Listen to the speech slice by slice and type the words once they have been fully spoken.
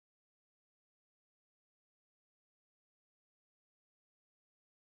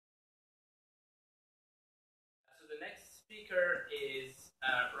speaker is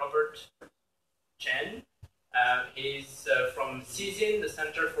Robert Chen. He's from CSIN, the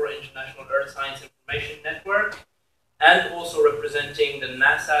Center for International Earth Science Information Network, and also representing the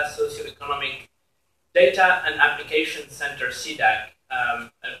NASA Socioeconomic Data and Application Center, CDAC,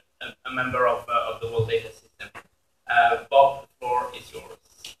 a member of the World Data System. Bob, the floor is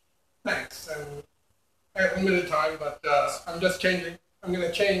yours. Thanks. I have limited time, but I'm going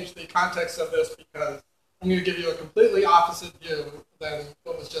to change the context of this because I'm going to give you a completely opposite view than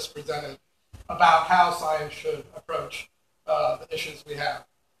what was just presented about how science should approach the issues we have.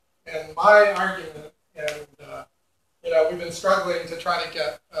 And my argument, and we've been struggling to try to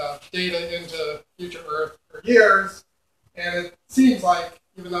get data into future Earth for years, and it seems like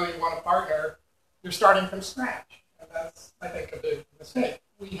even though you want a partner, you're starting from scratch, and that's, I think, a big mistake.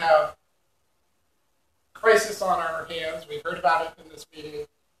 We have crisis on our hands. We've heard about it in this meeting.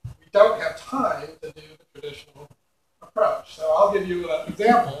 We don't have time to do the traditional approach. So I'll give you an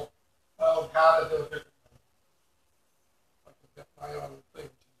example of how to do it differently. I can get my own thing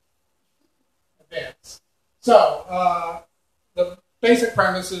to advance. So the basic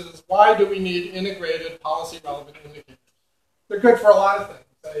premise is, why do we need integrated policy-relevant indicators? They're good for a lot of things.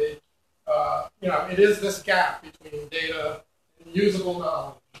 They, it is this gap between data and usable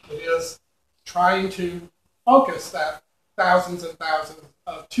knowledge. It is trying to focus that thousands and thousands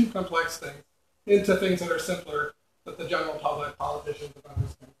of too complex things into things that are simpler that the general public, politicians, and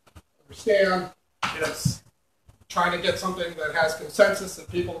others can understand. It's trying to get something that has consensus that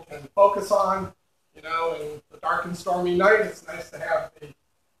people can focus on. In the dark and stormy night, it's nice to have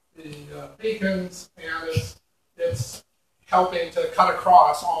the beacons, and it's helping to cut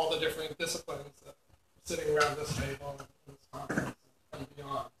across all the different disciplines that are sitting around this table and this conference and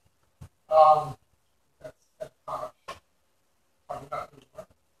beyond. That's talking about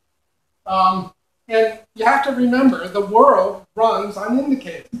anymore. And you have to remember, the world runs on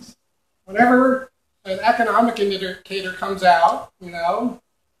indicators. Whenever an economic indicator comes out,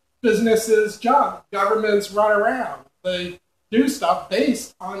 businesses jump, governments run around. They do stuff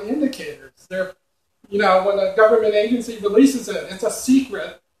based on indicators. They're, when a government agency releases it, it's a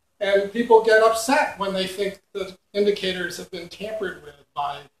secret, and people get upset when they think the indicators have been tampered with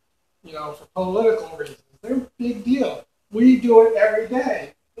by, for political reasons. They're a big deal. We do it every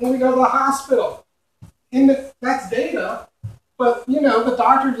day. When we go to the hospital, that's data, but, the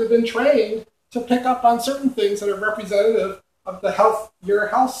doctors have been trained to pick up on certain things that are representative of your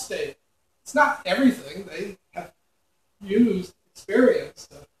health state. It's not everything. They have used experience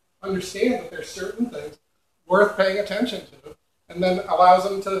to understand that there's certain things worth paying attention to, and then allows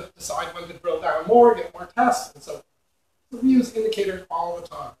them to decide when to drill down more, get more tests, and so forth. So we use indicators all the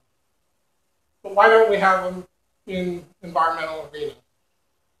time. But why don't we have them in environmental arena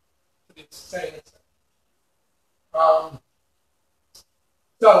to the same extent?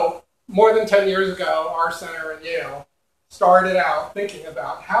 So more than 10 years ago, our center at Yale started out thinking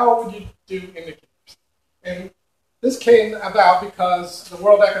about how would you do indicators. And this came about because the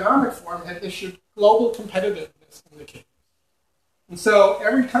World Economic Forum had issued global competitiveness indicators. And so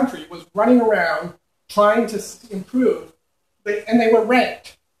every country was running around trying to improve, and they were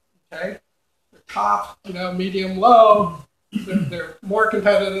ranked. Okay? They're top, medium, low. They're more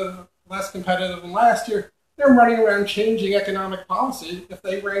competitive, less competitive than last year. They're running around changing economic policy if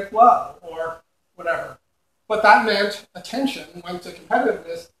they rank low or whatever. But that meant attention went to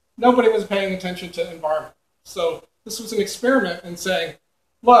competitiveness. Nobody was paying attention to environment. So this was an experiment in saying,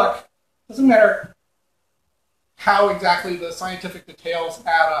 look, it doesn't matter how exactly the scientific details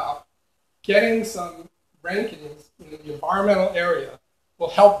add up. Getting some rankings in the environmental area will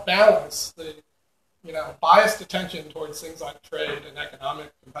help balance the biased attention towards things like trade and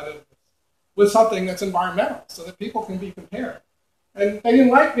economic competitiveness with something that's environmental so that people can be compared. And they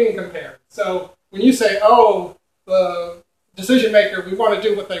didn't like being compared. So when you say, oh, the decision maker, we want to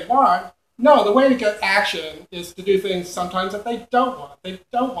do what they want, no, the way to get action is to do things sometimes that they don't want. They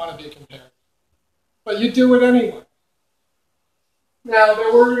don't want to be compared. But you do it anyway. Now,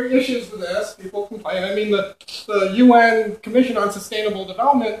 there were issues with this. People complain. I mean, the UN Commission on Sustainable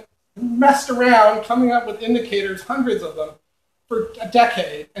Development messed around coming up with indicators, hundreds of them, for a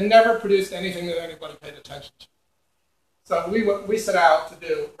decade, and never produced anything that anybody paid attention to. So we set out to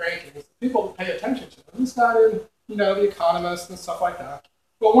do rankings that people pay attention to. And this got in, The Economist and stuff like that.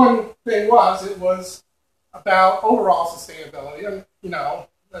 But one thing it was about overall sustainability. And,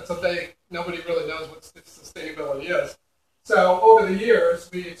 that's a vague, nobody really knows what sustainability is. So over the years,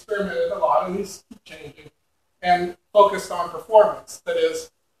 we experimented a lot, and these keep changing, and focused on performance. That is,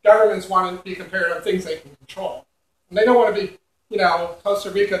 governments want to be compared on things they can control. And they don't want to be,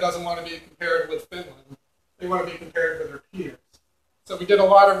 Costa Rica doesn't want to be compared with Finland. they want to be compared with their peers. So we did a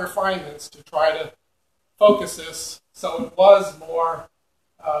lot of refinements to try to focus this so it was more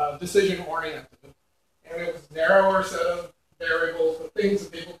decision-oriented. And it was a narrower set of variables, the things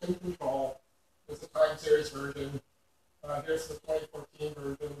that people can control. There's the time series version. Here's the 2014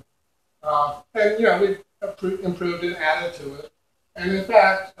 version. And, you know, we improved and added to it. And in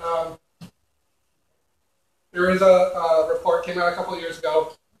fact, there is a report came out a couple of years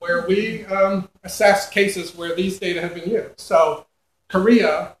ago where we assessed cases where these data have been used. So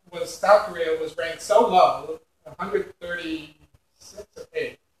South Korea was ranked so low, 136 or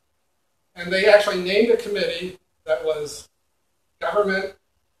 8. And they actually named a committee that was government,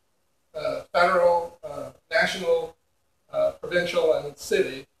 federal, national, provincial, and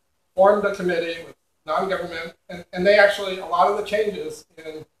city, formed a committee with non-government, and they actually, a lot of the changes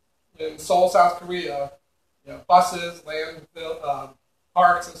in Seoul, South Korea, you know, buses, land,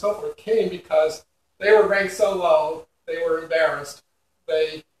 parks, and so forth, came because they were ranked so low, they were embarrassed.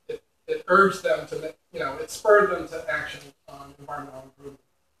 It urged them to, you know, it spurred them to action on environmental improvement.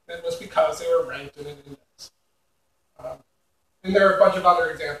 It was because they were ranked in an index. And there are a bunch of other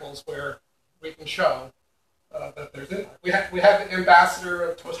examples where we can show that there's impact. We had the ambassador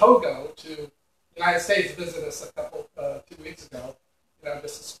of Totogo to the United States visit us a couple 2 weeks ago, you know,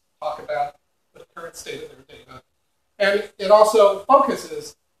 just to talk about the current state of their data. And it also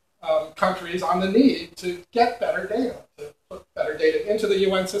focuses countries on the need to get better data, to put better data into the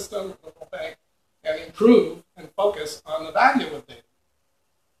UN system, the World Bank, and improve and focus on the value of data.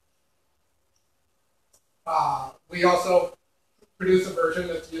 We also produce a version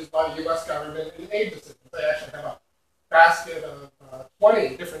that's used by the US government in aid decisions. They actually have a basket of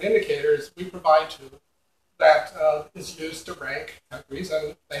 20 different indicators we provide to that is used to rank countries,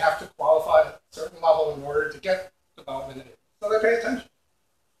 and they have to qualify at a certain level in order to get development aid. So they pay attention.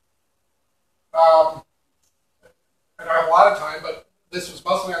 I don't have a lot of time, but this was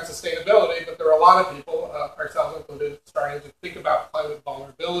mostly on sustainability, but there are a lot of people, ourselves included, starting to think about climate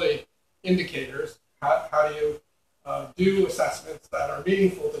vulnerability indicators. How do you do assessments that are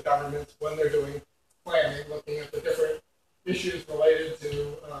meaningful to governments when they're doing planning, looking at the different issues related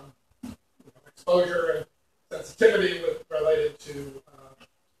to exposure and sensitivity related to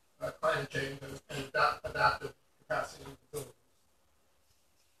climate change and adaptive capacity and ability.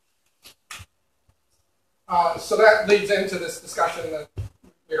 So that leads into this discussion that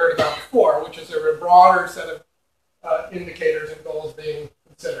we heard about before, which is there are a broader set of indicators and goals being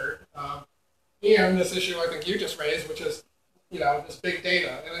considered. And this issue I think you just raised, which is, you know, this big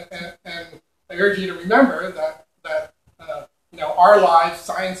data. And I urge you to remember that you know, our lives,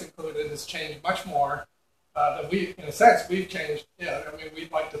 science included, has changed much more than we, in a sense, we've changed it. I mean,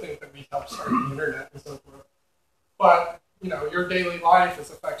 we'd like to think that we helped start the internet and so forth. But, you know, your daily life is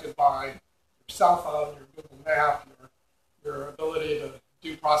affected by your cell phone, your Google Map, your ability to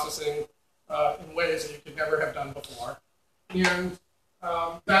do processing in ways that you could never have done before. And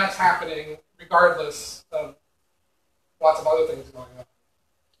that's happening regardless of lots of other things going on.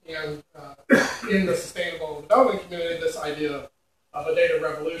 And in the sustainable development community, this idea of a data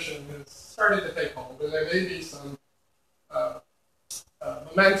revolution has started to take hold, and there may be some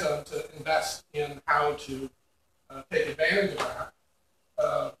momentum to invest in how to take advantage of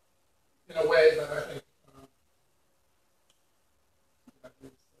that in a way that I think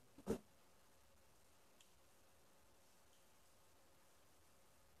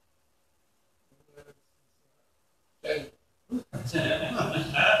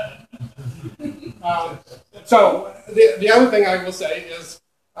so the other thing I will say is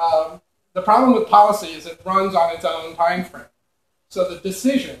the problem with policy is it runs on its own time frame. So the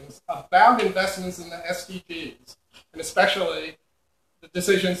decisions about investments in the SDGs, and especially the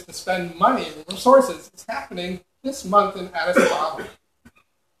decisions to spend money and resources, is happening this month in Addis Ababa.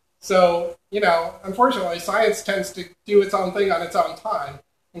 So, you know, unfortunately, science tends to do its own thing on its own time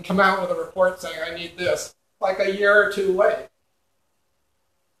and come out with a report saying, I need this, like a year or two late.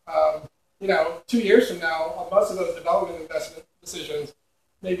 You know, 2 years from now, most of those development investment decisions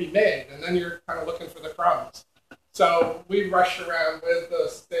may be made, and then you're kind of looking for the crumbs. So we rushed around with the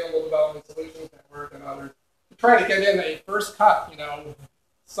Sustainable Development Solutions Network and others to try to get in a first cut, you know,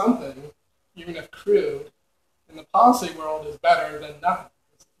 something, even if crude, in the policy world is better than nothing.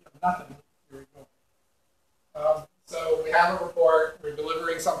 You know, nothing you're ignoring. So we have a report. We're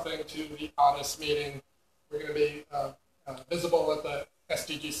delivering something to the Addis meeting. We're going to be visible at the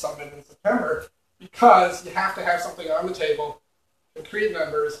SDG Summit in September because you have to have something on the table, concrete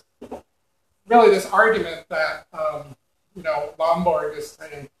numbers. Really, this argument that you know, Lombard is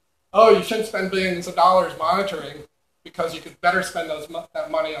saying, oh, you shouldn't spend billions of dollars monitoring because you could better spend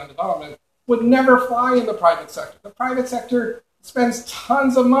that money on development. would never fly in the private sector. The private sector spends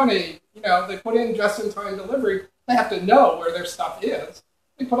tons of money. You know, they put in just-in-time delivery. They have to know where their stuff is.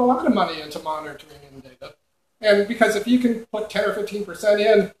 They put a lot of money into monitoring and data. And because if you can put 10 or 15%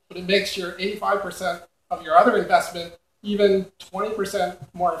 in, but it makes your 85% of your other investment even 20%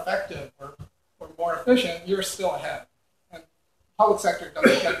 more effective or more efficient, you're still ahead. And the public sector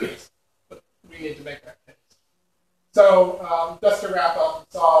doesn't get this, but we need to make that case. So just to wrap up,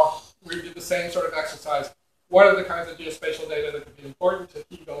 we did the same sort of exercise. What are the kinds of geospatial data that could be important to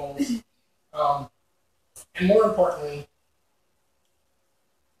key goals? And more importantly,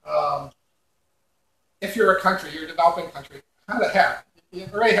 if you're a country, you're a developing country, how the heck?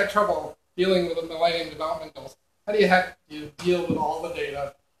 You've already had trouble dealing with the Millennium Development Goals. How do you deal with all the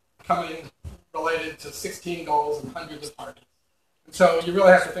data coming related to 16 goals and hundreds of targets? And so you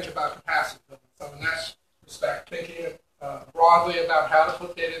really have to think about capacity building. So in that respect, thinking broadly about how to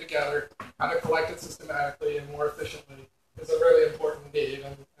put data together, how to collect it systematically and more efficiently is a really important need.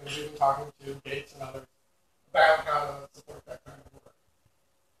 And we've been talking to Gates and others about how to support that kind of work.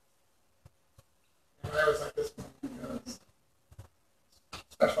 And I always like this one because,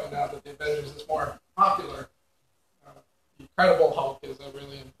 especially now that the Avengers is more popular, the Incredible Hulk is a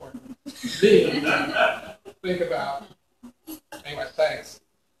really important theme to think about. Anyway, thanks.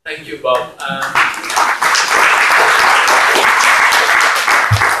 Thank you, Bob.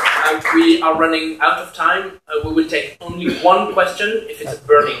 We are running out of time. We will take only one question if it's a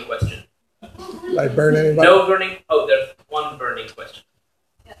burning question. Like burn anybody? No burning. Oh, there's one burning question.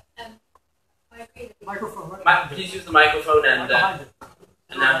 Yeah, I agree that Microphone. Right Please use the microphone and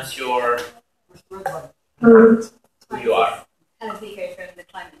announce your who you are. Helen Vico from the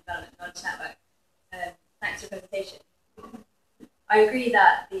Climate Development Knowledge Network. Thanks for your presentation. I agree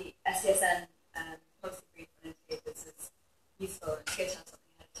that the SCSN policy brief on indicators is useful and it's good to have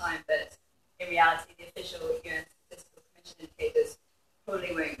something ahead of time, but in reality, the official UN Statistical Commission indicators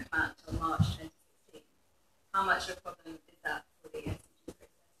probably won't come out until March 2016. How much of a problem is that for the SDG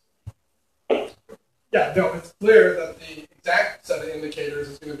process? Yeah, no, it's clear that the exact set of indicators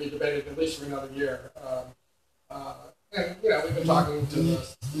is going to be debated at least for another year. And, you know, we've been talking to the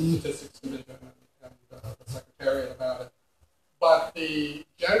Statistics Division and the Secretariat about it. But the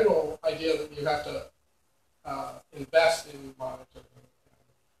general idea that you have to invest in monitoring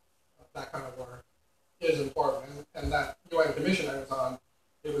and that kind of work is important. And that UN commission I was on,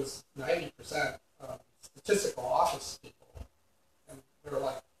 it was 90% statistical office people. And there were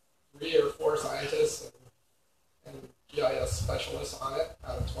like 3 or 4 scientists and GIS specialists on it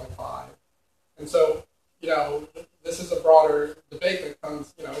out of 25. And so, you know, this is a broader debate that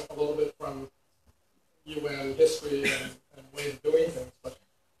comes, you know, a little bit from UN history and ways of doing things, but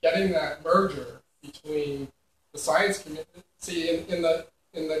getting that merger between the science community, see, in the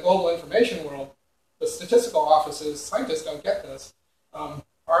global information world, the statistical offices, scientists don't get this,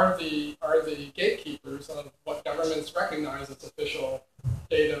 are the gatekeepers of what governments recognize as official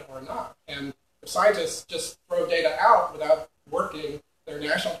data or not. And if scientists just throw data out without working their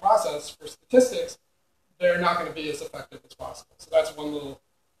national process for statistics, they're not going to be as effective as possible. So that's one little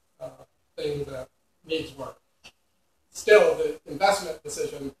thing that needs work. Still, the investment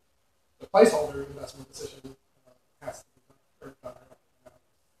decision, the placeholder investment decision has to be done.